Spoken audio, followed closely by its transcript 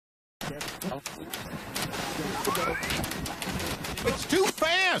It's too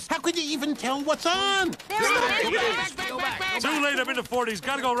fast! How could you even tell what's on? Too late, I'm in the 40s.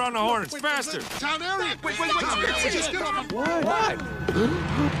 Gotta go around the horn. It's faster. Town area! Wait! Just get off! What?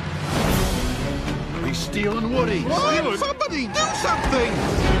 He's stealing Woody! What? Somebody do something!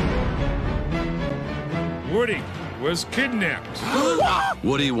 Woody was kidnapped.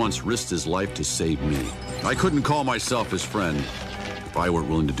 Woody once risked his life to save me. I couldn't call myself his friend if I weren't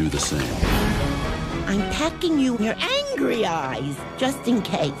willing to do the same. I'm packing you your angry eyes, just in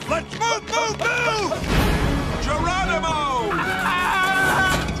case. Let's move! Geronimo!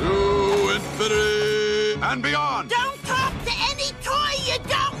 To infinity and beyond! Don't talk to any toy you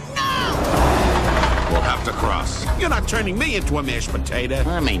don't know! We'll have to cross. You're not turning me into a mashed potato.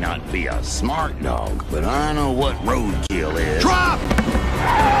 I may not be a smart dog, but I know what roadkill is. Drop!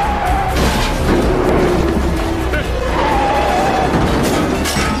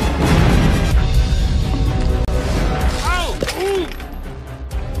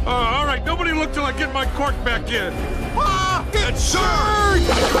 All right, nobody look till I get my cork back in. It's surged!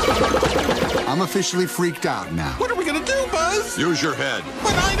 I'm officially freaked out now. What are we gonna do, Buzz? Use your head.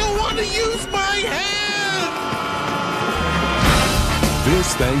 But I don't want to use my head!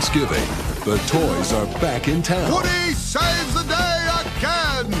 This Thanksgiving, the toys are back in town. Woody saves the day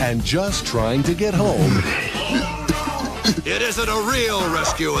again! And just trying to get home. It isn't a real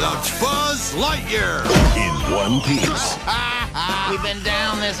rescue without Buzz Lightyear! In one piece. We've been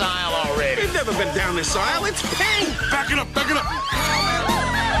down this aisle already. We've never been down this aisle. It's pink! Back it up!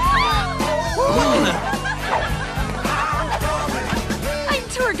 I'm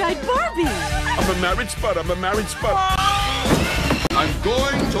tour guide Barbie. I'm a married spud. I'm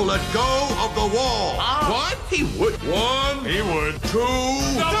going to let go of the wall. What? He would. One. He would. Two.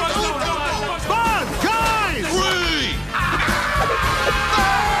 Buzz! Guys! Three.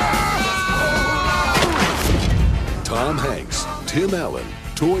 Tom Hanks, Tim Allen,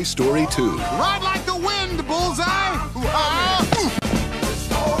 Toy Story 2. Ride like the wind, Bullseye!